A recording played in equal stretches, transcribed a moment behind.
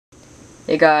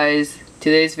Hey guys,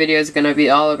 today's video is going to be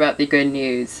all about the good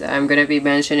news. I'm going to be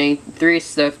mentioning 3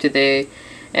 stuff today,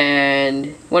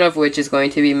 and one of which is going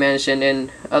to be mentioned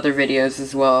in other videos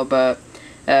as well, but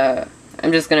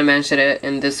I'm just going to mention it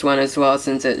in this one as well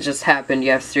since it just happened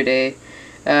yesterday.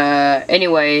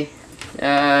 Anyway,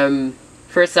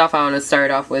 first off, I want to start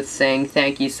off with saying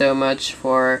thank you so much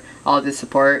for all the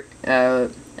support.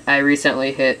 I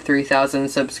recently hit 3,000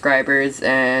 subscribers,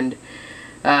 and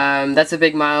that's a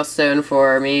big milestone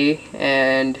for me,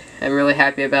 and I'm really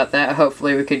happy about that.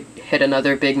 Hopefully we could hit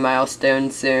another big milestone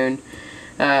soon.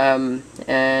 And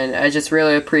I just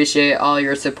really appreciate all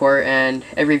your support, and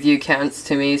every view counts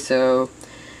to me, so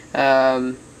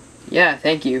yeah,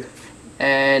 thank you.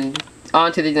 And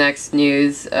on to the next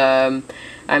news.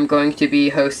 I'm going to be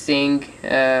hosting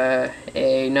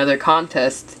another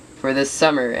contest for this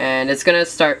summer, and it's gonna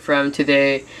start from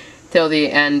today till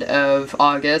the end of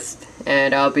August,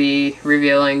 and I'll be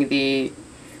revealing the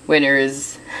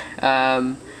winners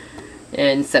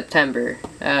in September.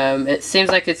 It seems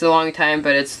like it's a long time,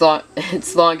 but it's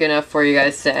long enough for you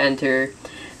guys to enter.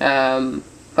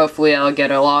 Hopefully I'll get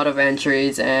a lot of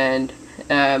entries, and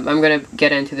I'm gonna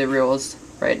get into the rules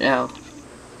right now.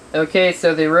 Okay,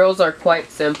 so the rules are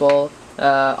quite simple.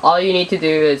 All you need to do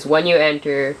is when you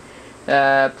enter,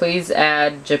 please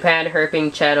add Japan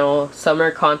Herping Channel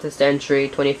Summer Contest Entry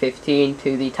 2015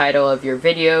 to the title of your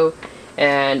video,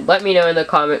 and let me know in the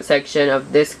comment section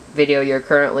of this video you're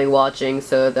currently watching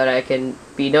so that I can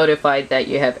be notified that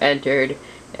you have entered,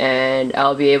 and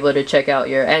I'll be able to check out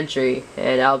your entry.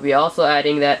 And I'll be also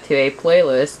adding that to a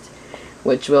playlist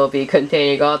which will be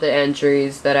containing all the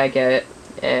entries that I get,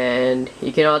 and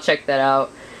you can all check that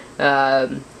out.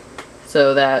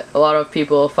 So that a lot of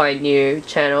people find new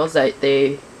channels that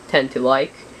they tend to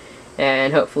like,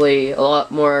 and hopefully a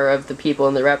lot more of the people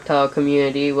in the reptile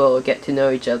community will get to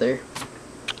know each other.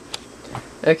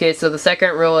 Okay, so the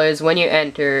second rule is when you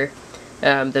enter,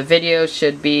 the video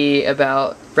should be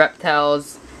about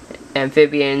reptiles,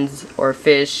 amphibians, or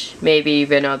fish, maybe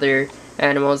even other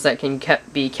animals that can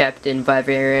be kept in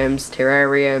vivariums,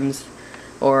 terrariums,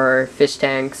 or fish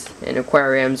tanks and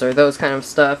aquariums, or those kind of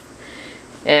stuff.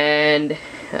 And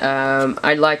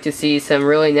I'd like to see some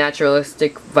really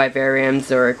naturalistic vivariums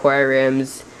or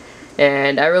aquariums,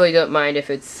 and I really don't mind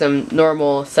if it's some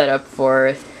normal setup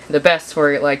for the best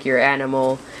for like your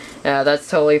animal. That's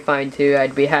totally fine too.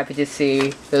 I'd be happy to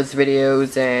see those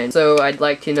videos, and so I'd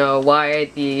like to know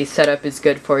why the setup is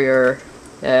good for your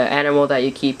animal that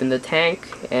you keep in the tank,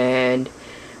 and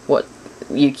what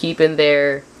you keep in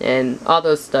there, and all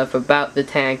those stuff about the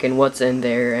tank and what's in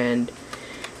there, and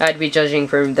I'd be judging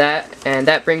from that. And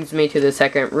that brings me to the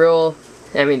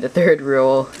the third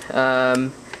rule.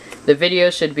 The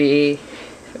video should be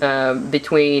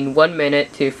between 1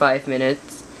 minute to 5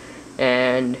 minutes,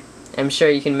 and I'm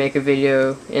sure you can make a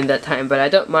video in that time, but I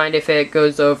don't mind if it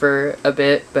goes over a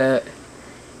bit, but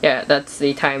yeah, that's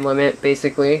the time limit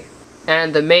basically.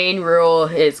 And the main rule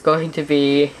is going to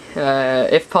be,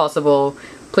 if possible,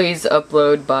 please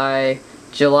upload by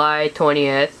July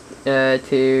 20th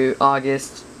to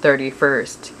August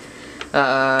 31st,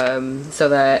 so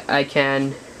that I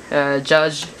can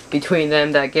judge between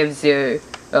them. That gives you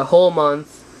a whole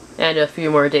month and a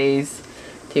few more days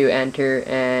to enter,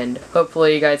 and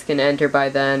hopefully you guys can enter by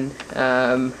then.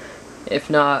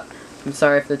 If not, I'm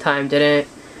sorry if the time didn't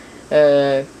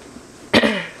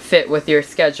fit with your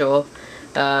schedule,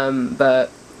 but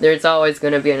there's always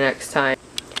going to be a next time.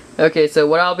 Okay, so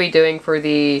what I'll be doing for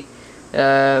the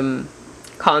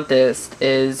contest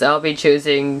is I'll be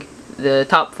choosing the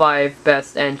top 5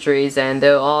 best entries, and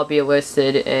they'll all be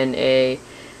listed in a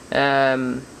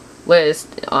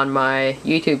list on my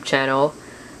YouTube channel,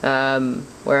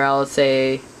 where I'll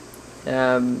say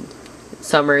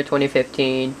Summer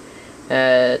 2015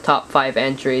 top 5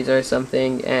 entries or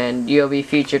something, and you'll be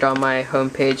featured on my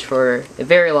homepage for a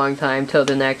very long time till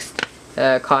the next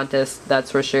contest, that's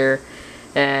for sure.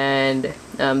 And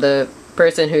the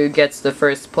person who gets the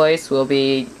first place will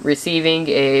be receiving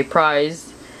a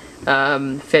prize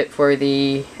fit for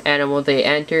the animal they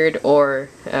entered, or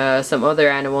some other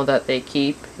animal that they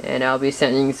keep, and I'll be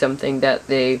sending something that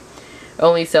they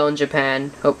only sell in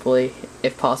Japan, hopefully,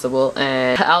 if possible.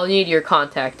 And I'll need your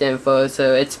contact info,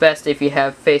 so it's best if you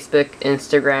have Facebook,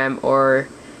 Instagram, or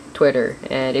Twitter.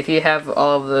 And if you have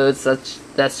all of those,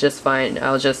 that's just fine.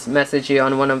 I'll just message you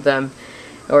on one of them,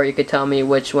 or you could tell me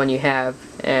which one you have,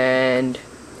 and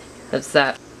that's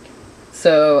that.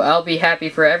 So I'll be happy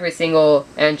for every single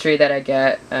entry that I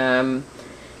get,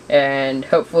 and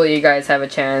hopefully you guys have a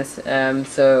chance.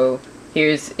 So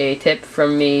here's a tip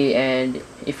from me, and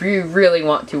if you really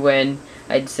want to win,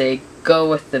 I'd say go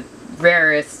with the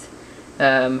rarest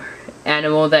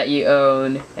animal that you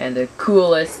own and the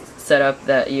coolest setup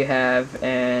that you have,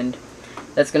 and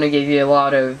that's gonna give you a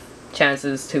lot of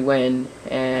chances to win.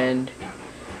 And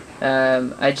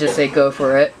I just say go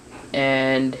for it.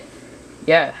 And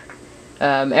yeah,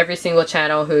 every single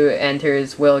channel who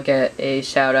enters will get a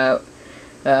shout out.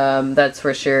 That's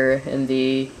for sure in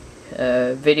the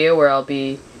video where I'll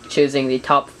be choosing the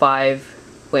top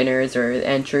 5 winners or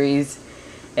entries,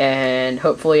 and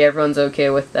hopefully everyone's okay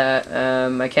with that.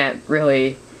 I can't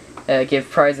really give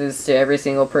prizes to every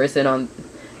single person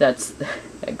that's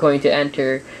going to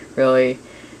enter, really.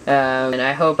 And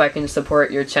I hope I can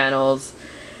support your channels.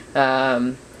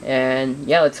 And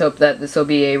yeah, let's hope that this will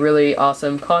be a really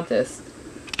awesome contest.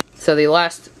 So the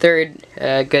last third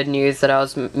good news that I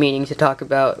was meaning to talk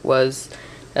about was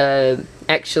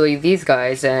actually these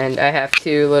guys, and I have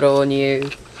 2 little new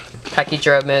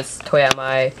Pachydermis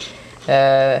toyamai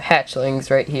hatchlings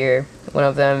right here. One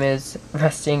of them is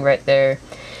resting right there.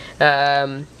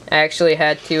 I actually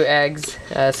had 2 eggs.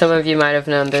 Some of you might have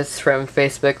known this from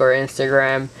Facebook or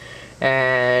Instagram,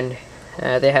 and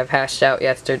they have hatched out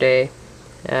yesterday.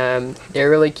 They're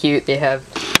really cute. They have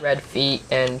red feet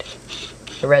and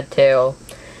a red tail.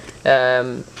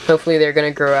 Hopefully they're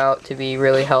gonna grow out to be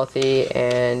really healthy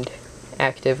and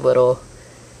active little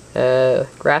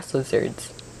grass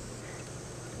lizards.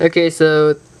 Okay,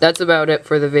 so that's about it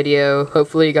for the video.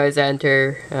 Hopefully you guys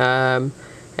enter,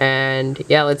 and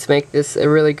yeah, let's make this a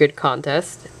really good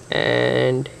contest.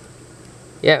 And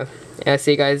yeah, I'll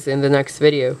see you guys in the next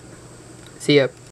video. See ya.